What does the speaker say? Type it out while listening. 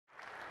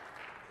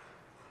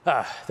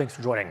Thanks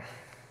for joining.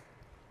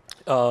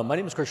 My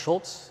name is Chris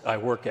Schultz. I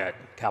work at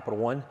Capital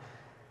One.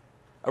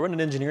 I run an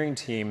engineering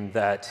team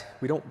that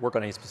we don't work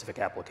on any specific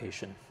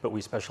application, but we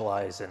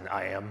specialize in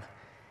IAM,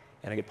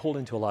 and I get pulled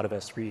into a lot of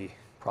S3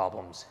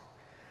 problems.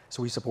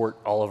 So we support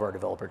all of our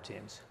developer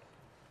teams.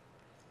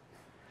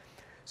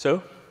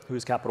 So, who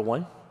is Capital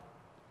One?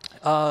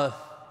 We're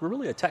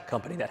really a tech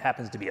company that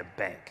happens to be a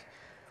bank.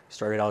 We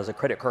started out as a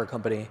credit card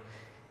company,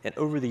 and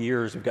over the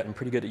years, we've gotten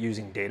pretty good at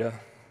using data.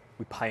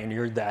 We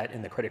pioneered that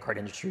in the credit card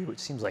industry, which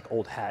seems like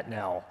old hat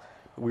now,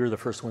 but we were the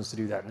first ones to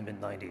do that in the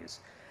mid-90s.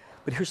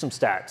 But here's some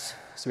stats.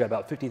 So we got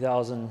about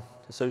 50,000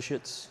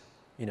 associates,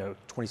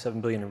 27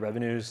 billion in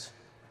revenues,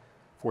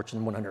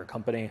 Fortune 100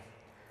 company.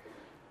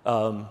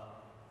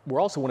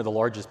 We're also one of the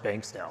largest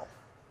banks now.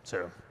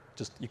 So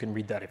just, you can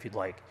read that if you'd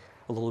like,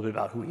 a little bit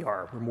about who we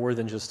are. We're more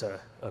than just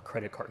a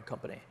credit card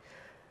company.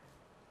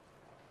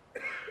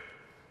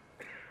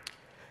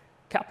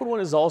 Capital One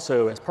is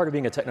also, as part of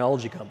being a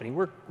technology company,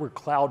 we're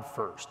cloud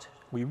first.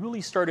 We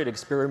really started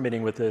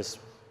experimenting with this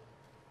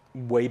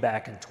way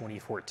back in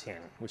 2014,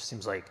 which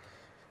seems like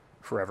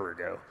forever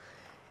ago.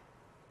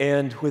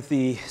 And with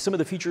some of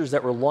the features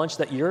that were launched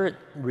that year at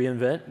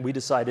reInvent, we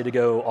decided to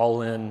go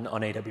all in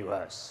on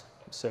AWS.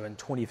 So in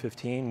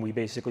 2015, we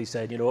basically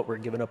said, you know what, we're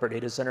giving up our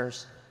data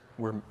centers,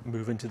 we're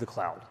moving to the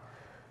cloud.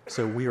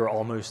 So we are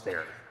almost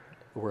there.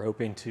 We're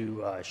hoping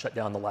to shut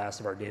down the last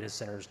of our data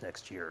centers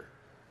next year.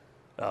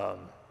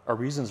 Our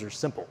reasons are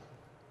simple.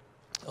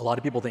 A lot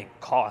of people think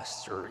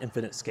costs or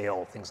infinite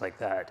scale, things like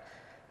that.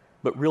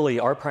 But really,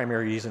 our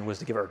primary reason was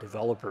to give our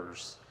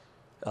developers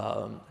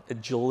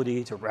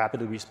agility to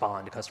rapidly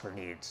respond to customer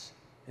needs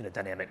in a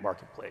dynamic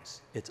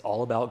marketplace. It's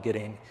all about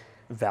getting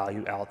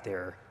value out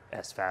there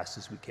as fast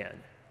as we can.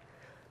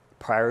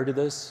 Prior to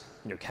this,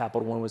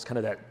 Capital One was kind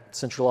of that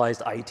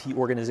centralized IT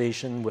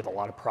organization with a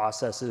lot of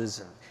processes,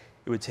 and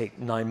it would take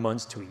 9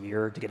 months to a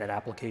year to get an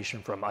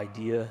application from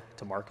idea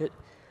to market.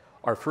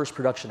 Our first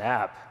production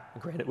app,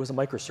 granted it was a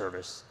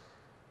microservice,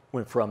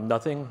 went from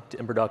nothing to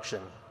in production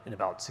in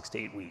about 6 to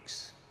 8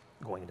 weeks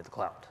going into the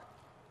cloud.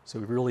 So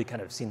we've really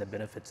kind of seen the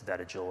benefits of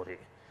that agility.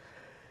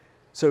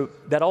 So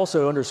that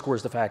also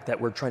underscores the fact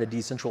that we're trying to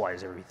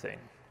decentralize everything.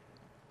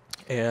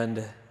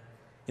 And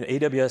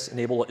AWS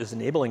Enable is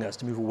enabling us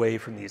to move away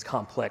from these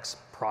complex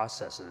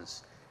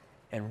processes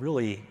and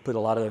really put a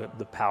lot of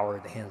the power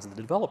in the hands of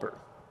the developer.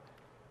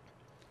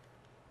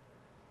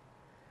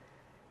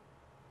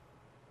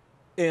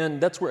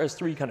 And that's where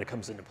S3 kind of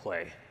comes into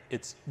play.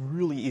 It's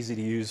really easy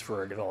to use for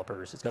our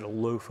developers. It's got a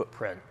low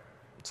footprint.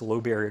 It's a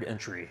low barrier to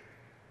entry.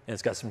 And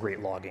it's got some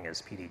great logging,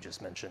 as PD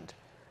just mentioned.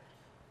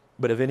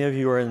 But if any of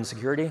you are in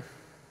security,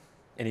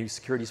 any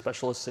security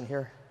specialists in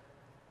here,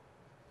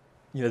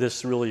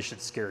 this really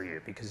should scare you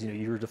because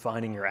you're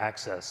defining your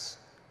access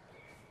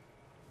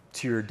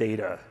to your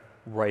data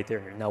right there.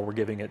 And now we're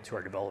giving it to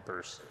our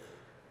developers.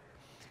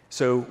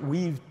 So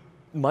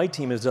my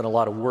team has done a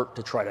lot of work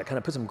to try to kind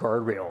of put some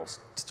guardrails.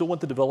 Still want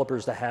the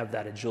developers to have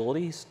that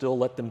agility, still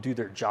let them do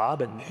their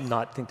job and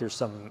not think there's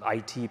some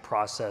IT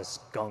process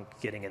gunk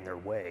getting in their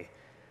way,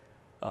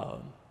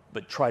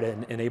 but try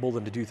to enable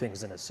them to do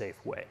things in a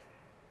safe way.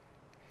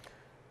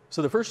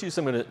 So the first use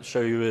I'm going to show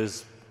you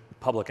is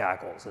public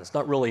hackles. It's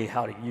not really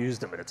how to use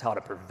them, but it's how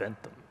to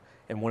prevent them.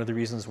 And one of the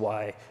reasons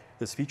why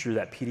this feature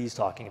that PD's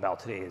talking about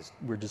today is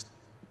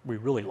we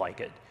really like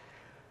it.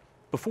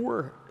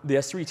 Before the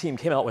S3 team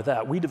came out with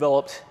that, we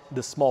developed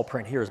this small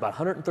print here. It's about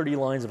 130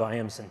 lines of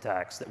IAM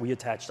syntax that we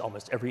attached to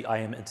almost every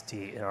IAM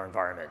entity in our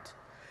environment.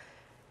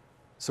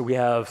 So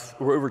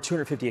we're over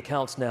 250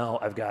 accounts now.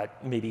 I've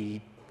got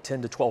maybe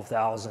 10 to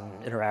 12,000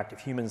 interactive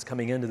humans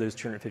coming into those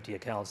 250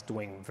 accounts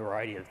doing a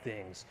variety of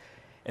things.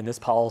 And this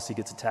policy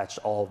gets attached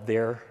to all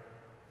their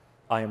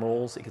IAM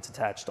roles. It gets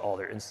attached to all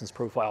their instance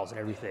profiles and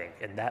everything.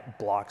 And that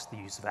blocks the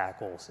use of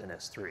hackles in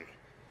S3.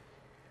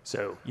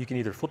 So you can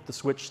either flip the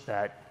switch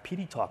that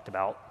PD talked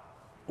about,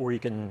 or you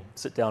can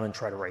sit down and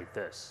try to write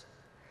this.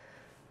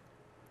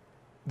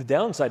 The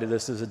downside of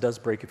this is it does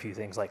break a few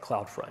things like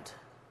CloudFront,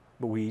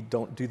 but we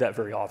don't do that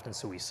very often,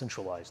 so we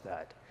centralize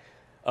that.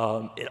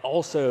 It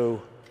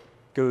also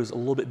goes a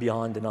little bit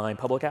beyond denying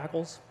public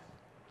hackles.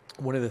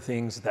 One of the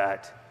things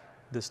that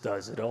this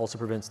does, it also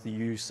prevents the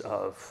use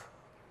of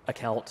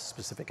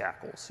account-specific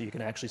hackles. So you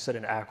can actually set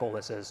an hackle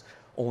that says,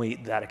 only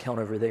that account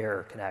over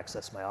there can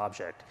access my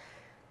object.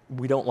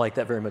 We don't like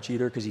that very much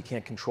either because you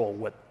can't control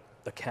what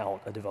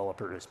account a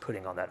developer is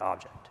putting on that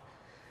object.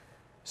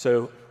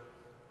 So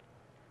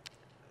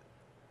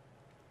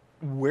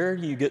where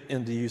do you get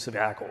into the use of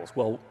hackles?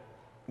 Well,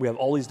 we have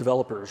all these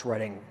developers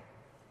writing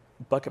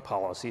bucket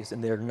policies,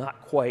 and they're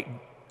not quite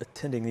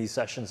attending these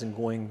sessions and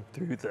going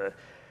through to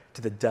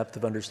the depth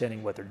of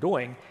understanding what they're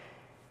doing.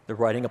 They're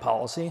writing a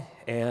policy,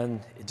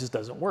 and it just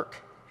doesn't work.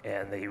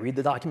 And they read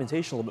the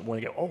documentation a little bit more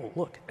and go, oh,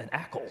 look, an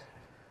hackle.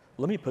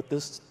 Let me put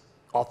this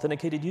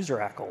authenticated user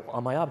hackle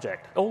on my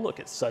object. Oh, look,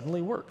 it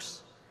suddenly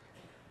works.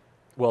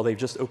 Well, they've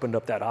just opened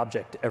up that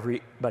object to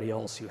everybody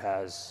else who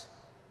has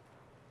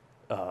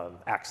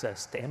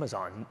access to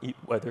Amazon,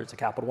 whether it's a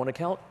Capital One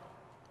account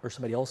or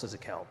somebody else's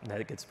account, and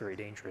that gets very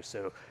dangerous.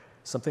 So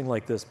something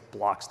like this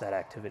blocks that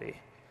activity.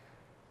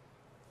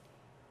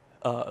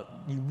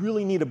 You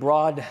really need a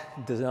broad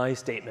deny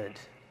statement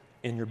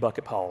in your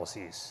bucket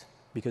policies,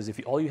 because if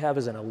all you have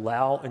is an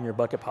allow in your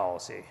bucket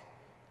policy,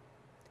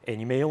 and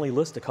you may only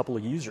list a couple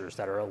of users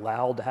that are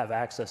allowed to have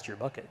access to your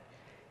bucket.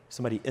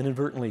 Somebody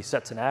inadvertently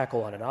sets an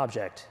hackle on an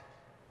object,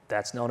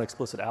 that's now an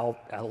explicit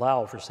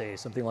allow for, say,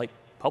 something like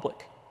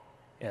public.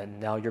 And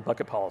now your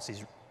bucket policy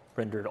is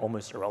rendered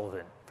almost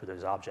irrelevant for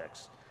those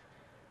objects.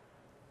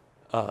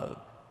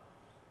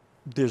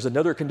 There's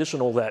another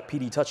conditional that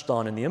PD touched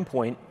on in the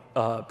endpoint.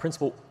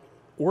 Principal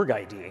org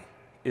ID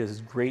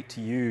is great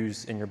to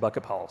use in your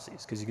bucket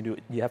policies, because you can do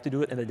it, you have to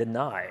do it in a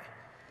deny.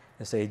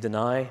 And say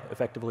deny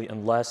effectively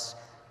unless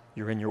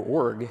you're in your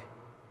org,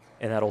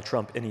 and that'll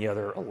trump any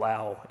other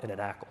allow in an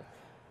hackle.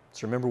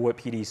 So remember what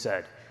PD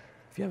said.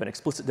 If you have an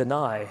explicit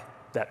deny,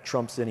 that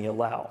trumps any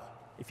allow.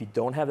 If you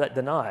don't have that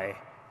deny,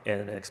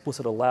 and an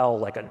explicit allow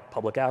like a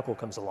public hackle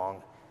comes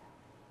along,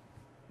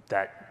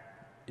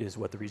 that is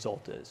what the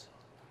result is.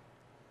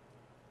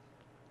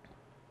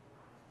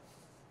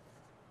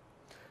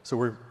 So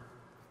we're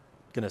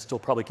going to still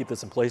probably keep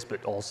this in place,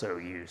 but also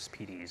use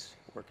PD's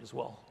work as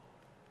well.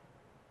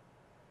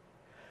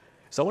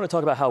 So I want to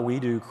talk about how we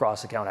do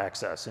cross-account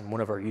access in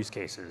one of our use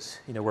cases.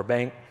 You know, we're a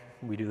bank.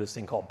 We do this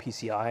thing called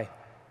PCI,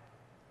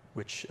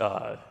 which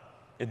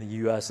in the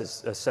US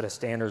is a set of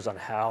standards on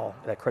how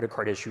that credit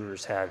card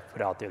issuers have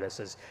put out there that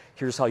says,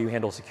 here's how you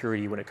handle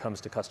security when it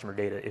comes to customer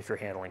data if you're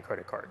handling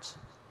credit cards.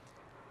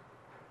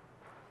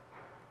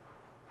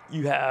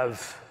 You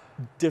have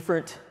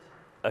different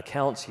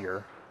accounts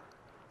here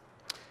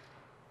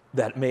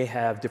that may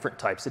have different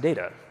types of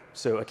data.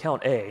 So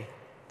account A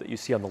that you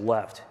see on the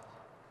left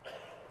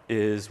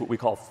is what we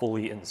call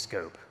fully in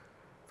scope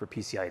for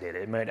PCI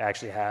data. It might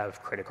actually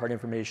have credit card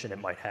information. It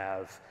might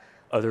have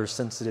other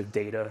sensitive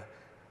data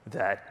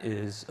that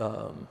is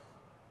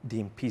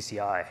deemed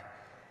PCI.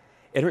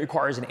 And it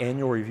requires an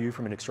annual review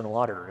from an external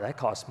auditor. That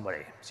costs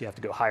money. So you have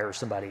to go hire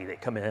somebody. They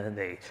come in and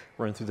they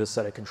run through this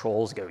set of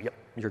controls, go, yep,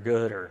 you're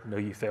good, or no,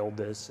 you failed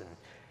this. And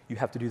you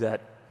have to do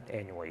that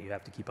annually. You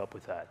have to keep up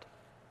with that.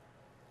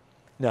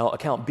 Now,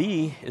 account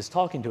B is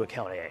talking to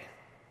account A.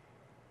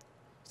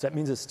 So that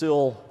means it's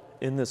still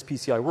in this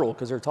PCI world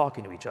because they're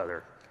talking to each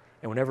other.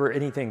 And whenever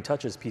anything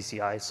touches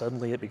PCI,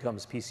 suddenly it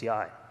becomes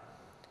PCI.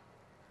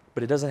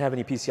 But it doesn't have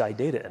any PCI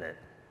data in it.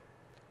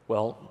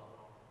 Well,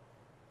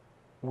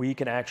 we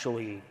can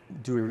actually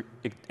do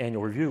an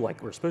annual review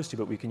like we're supposed to,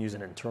 but we can use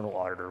an internal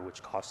auditor,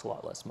 which costs a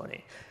lot less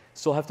money.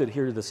 Still have to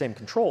adhere to the same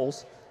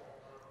controls,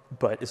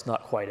 but it's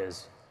not quite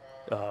as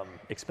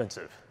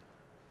expensive.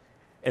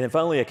 And then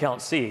finally,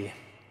 account C,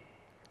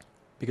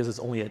 because it's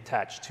only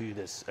attached to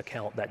this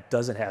account that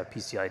doesn't have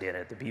PCI data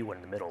at the B one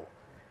in the middle,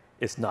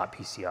 it's not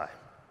PCI.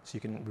 So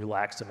you can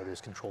relax some of those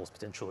controls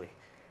potentially.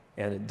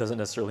 And it doesn't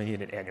necessarily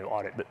need an annual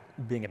audit, but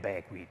being a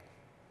bank, we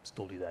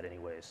still do that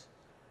anyways.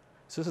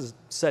 So this is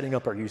setting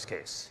up our use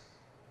case.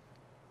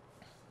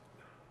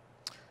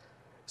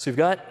 So we've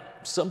got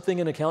something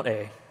in account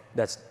A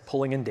that's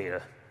pulling in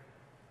data,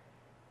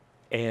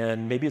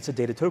 and maybe it's a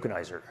data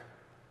tokenizer.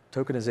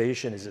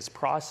 Tokenization is this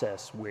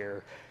process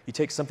where you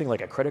take something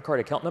like a credit card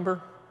account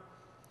number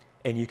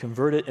and you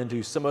convert it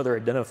into some other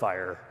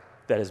identifier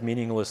that is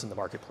meaningless in the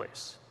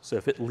marketplace. So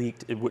if it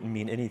leaked, it wouldn't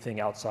mean anything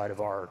outside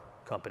of our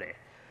company.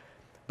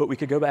 But we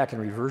could go back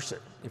and reverse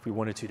it if we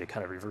wanted to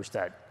kind of reverse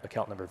that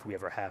account number if we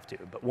ever have to.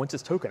 But once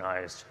it's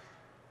tokenized,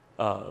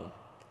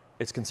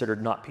 it's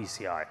considered not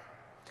PCI.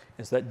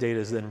 And so that data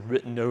is then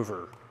written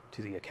over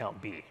to the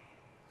account B.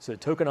 So the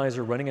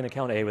tokenizer running in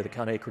account A with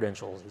account A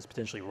credentials is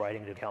potentially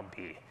writing to account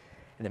B.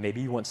 And then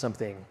maybe you want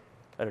something,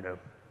 I don't know,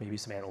 maybe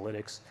some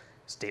analytics,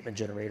 statement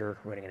generator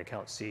running in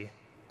account C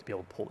to be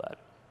able to pull that.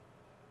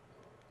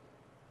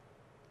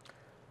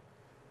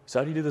 So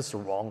how do you do this the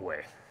wrong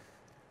way?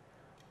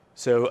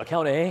 So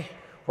account A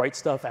writes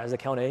stuff as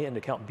account A into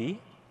account B.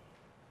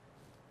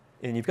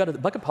 And you've got the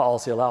bucket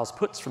policy allows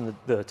puts from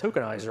the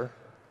tokenizer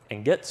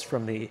and gets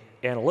from the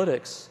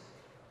analytics,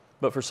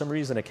 but for some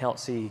reason account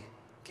C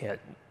can't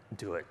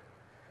do it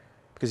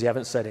because you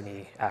haven't set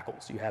any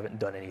hackles. You haven't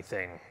done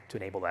anything to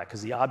enable that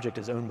because the object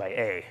is owned by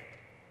A.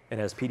 And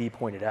as PD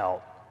pointed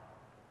out,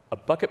 a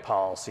bucket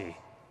policy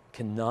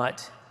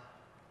cannot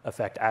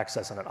affect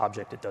access on an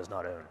object it does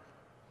not own.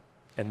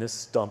 And this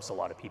stumps a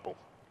lot of people.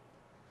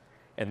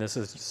 And this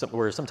is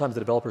where sometimes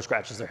the developer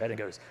scratches their head and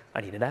goes,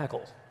 I need an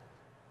hackle.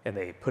 And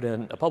they put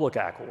in a public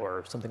hackle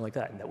or something like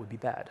that, and that would be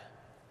bad.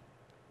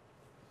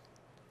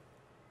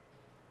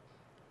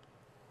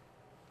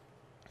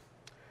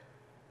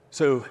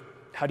 So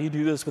how do you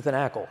do this with an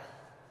hackle?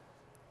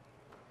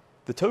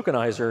 The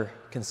tokenizer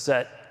can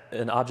set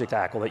an object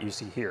hackle that you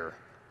see here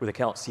with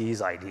account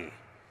C's ID.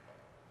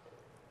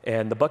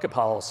 And the bucket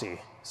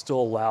policy still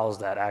allows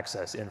that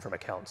access in from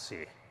account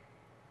C.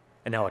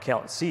 And now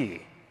account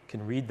C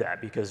can read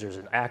that because there's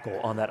an hackle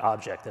on that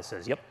object that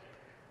says, yep,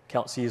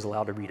 account C is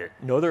allowed to read it.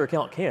 No other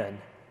account can,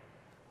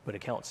 but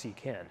account C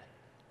can.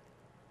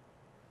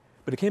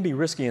 But it can be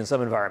risky in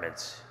some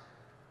environments.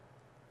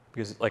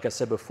 Because like I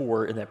said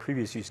before in that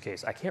previous use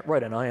case, I can't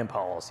write an IAM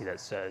policy that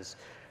says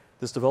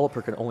this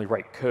developer can only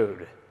write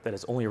code that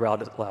is only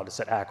allowed to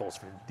set hackles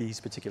for these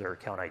particular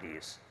account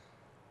IDs.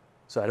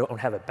 So I don't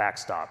have a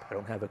backstop. I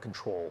don't have a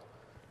control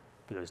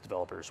for those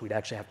developers. We'd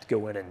actually have to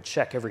go in and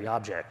check every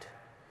object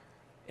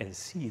and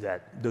see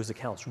that those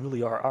accounts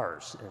really are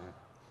ours. And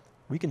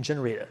we can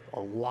generate a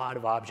lot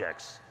of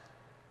objects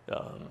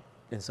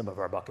in some of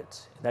our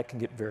buckets. And that can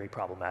get very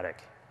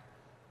problematic.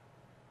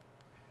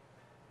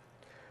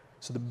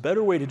 So the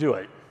better way to do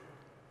it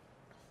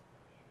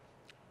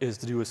is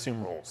to do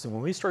assume roles. And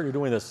when we started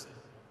doing this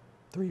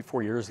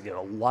 3-4 years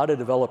ago, a lot of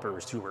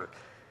developers who were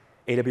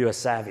AWS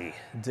savvy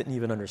didn't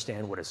even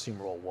understand what assume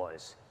role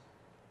was.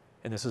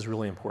 And this is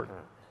really important.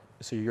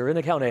 So you're in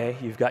account A,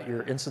 you've got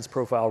your instance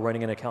profile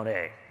running in account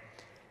A,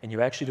 and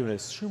you actually do an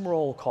assume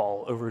role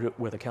call over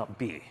with account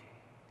B,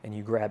 and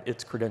you grab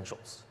its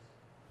credentials.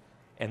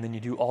 And then you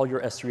do all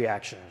your S3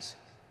 actions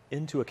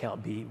into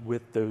account B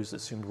with those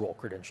assumed role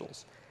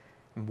credentials.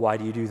 And why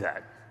do you do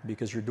that?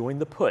 Because you're doing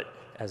the put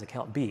as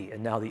account B,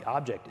 and now the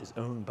object is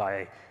owned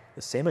by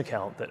the same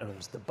account that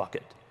owns the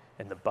bucket.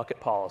 And the bucket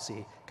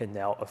policy can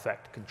now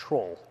affect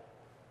control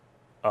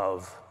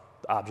of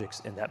the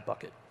objects in that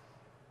bucket.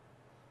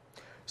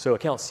 So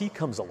account C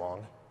comes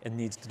along and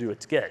needs to do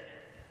its get.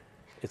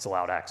 It's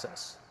allowed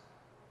access.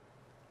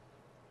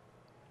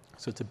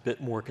 So it's a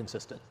bit more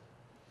consistent.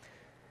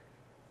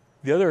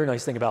 The other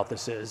nice thing about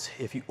this is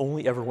if you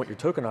only ever want your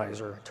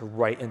tokenizer to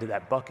write into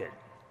that bucket,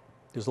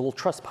 there's a little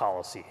trust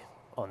policy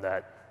on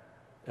that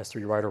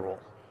S3 writer role.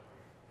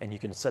 And you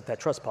can set that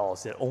trust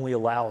policy that only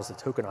allows the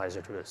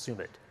tokenizer to assume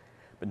it,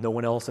 but no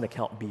one else in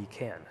account B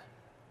can.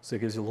 So it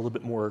gives you a little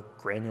bit more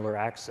granular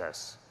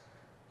access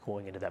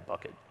going into that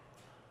bucket.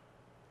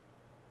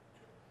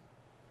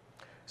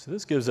 So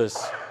this gives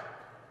us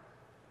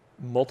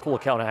multiple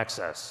account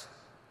access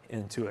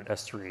into an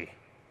S3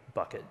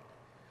 bucket.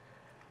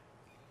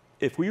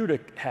 If we were to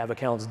have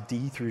accounts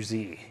D through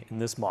Z in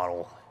this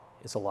model,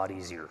 it's a lot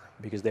easier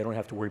because they don't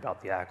have to worry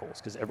about the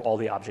hackles because all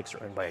the objects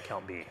are owned by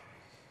account B.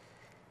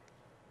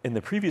 In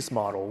the previous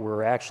model,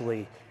 we're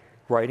actually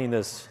writing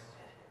this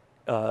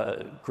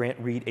grant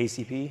read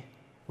ACP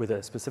with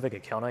a specific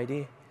account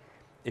ID.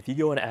 If you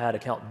go and add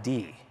account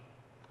D,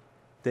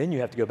 then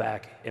you have to go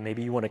back, and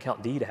maybe you want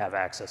account D to have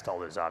access to all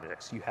those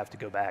objects. You have to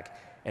go back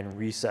and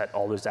reset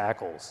all those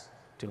hackles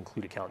to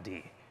include account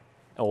D.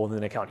 And when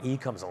then account E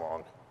comes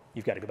along,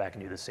 you've got to go back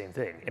and do the same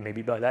thing. And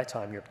maybe by that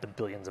time, you're up to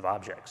billions of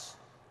objects.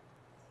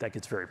 That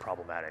gets very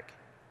problematic.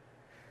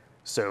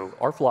 So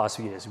our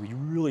philosophy is we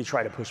really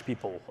try to push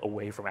people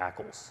away from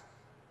hackles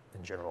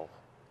in general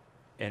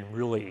and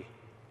really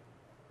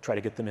try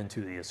to get them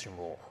into the assume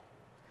role.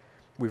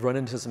 We've run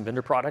into some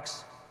vendor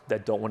products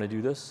that don't want to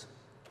do this.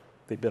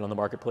 They've been on the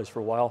marketplace for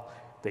a while.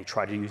 They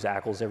try to use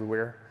hackles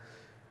everywhere.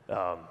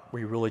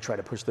 We really try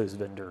to push those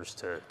vendors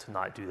to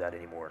not do that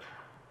anymore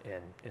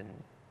and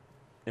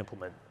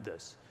implement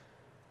this.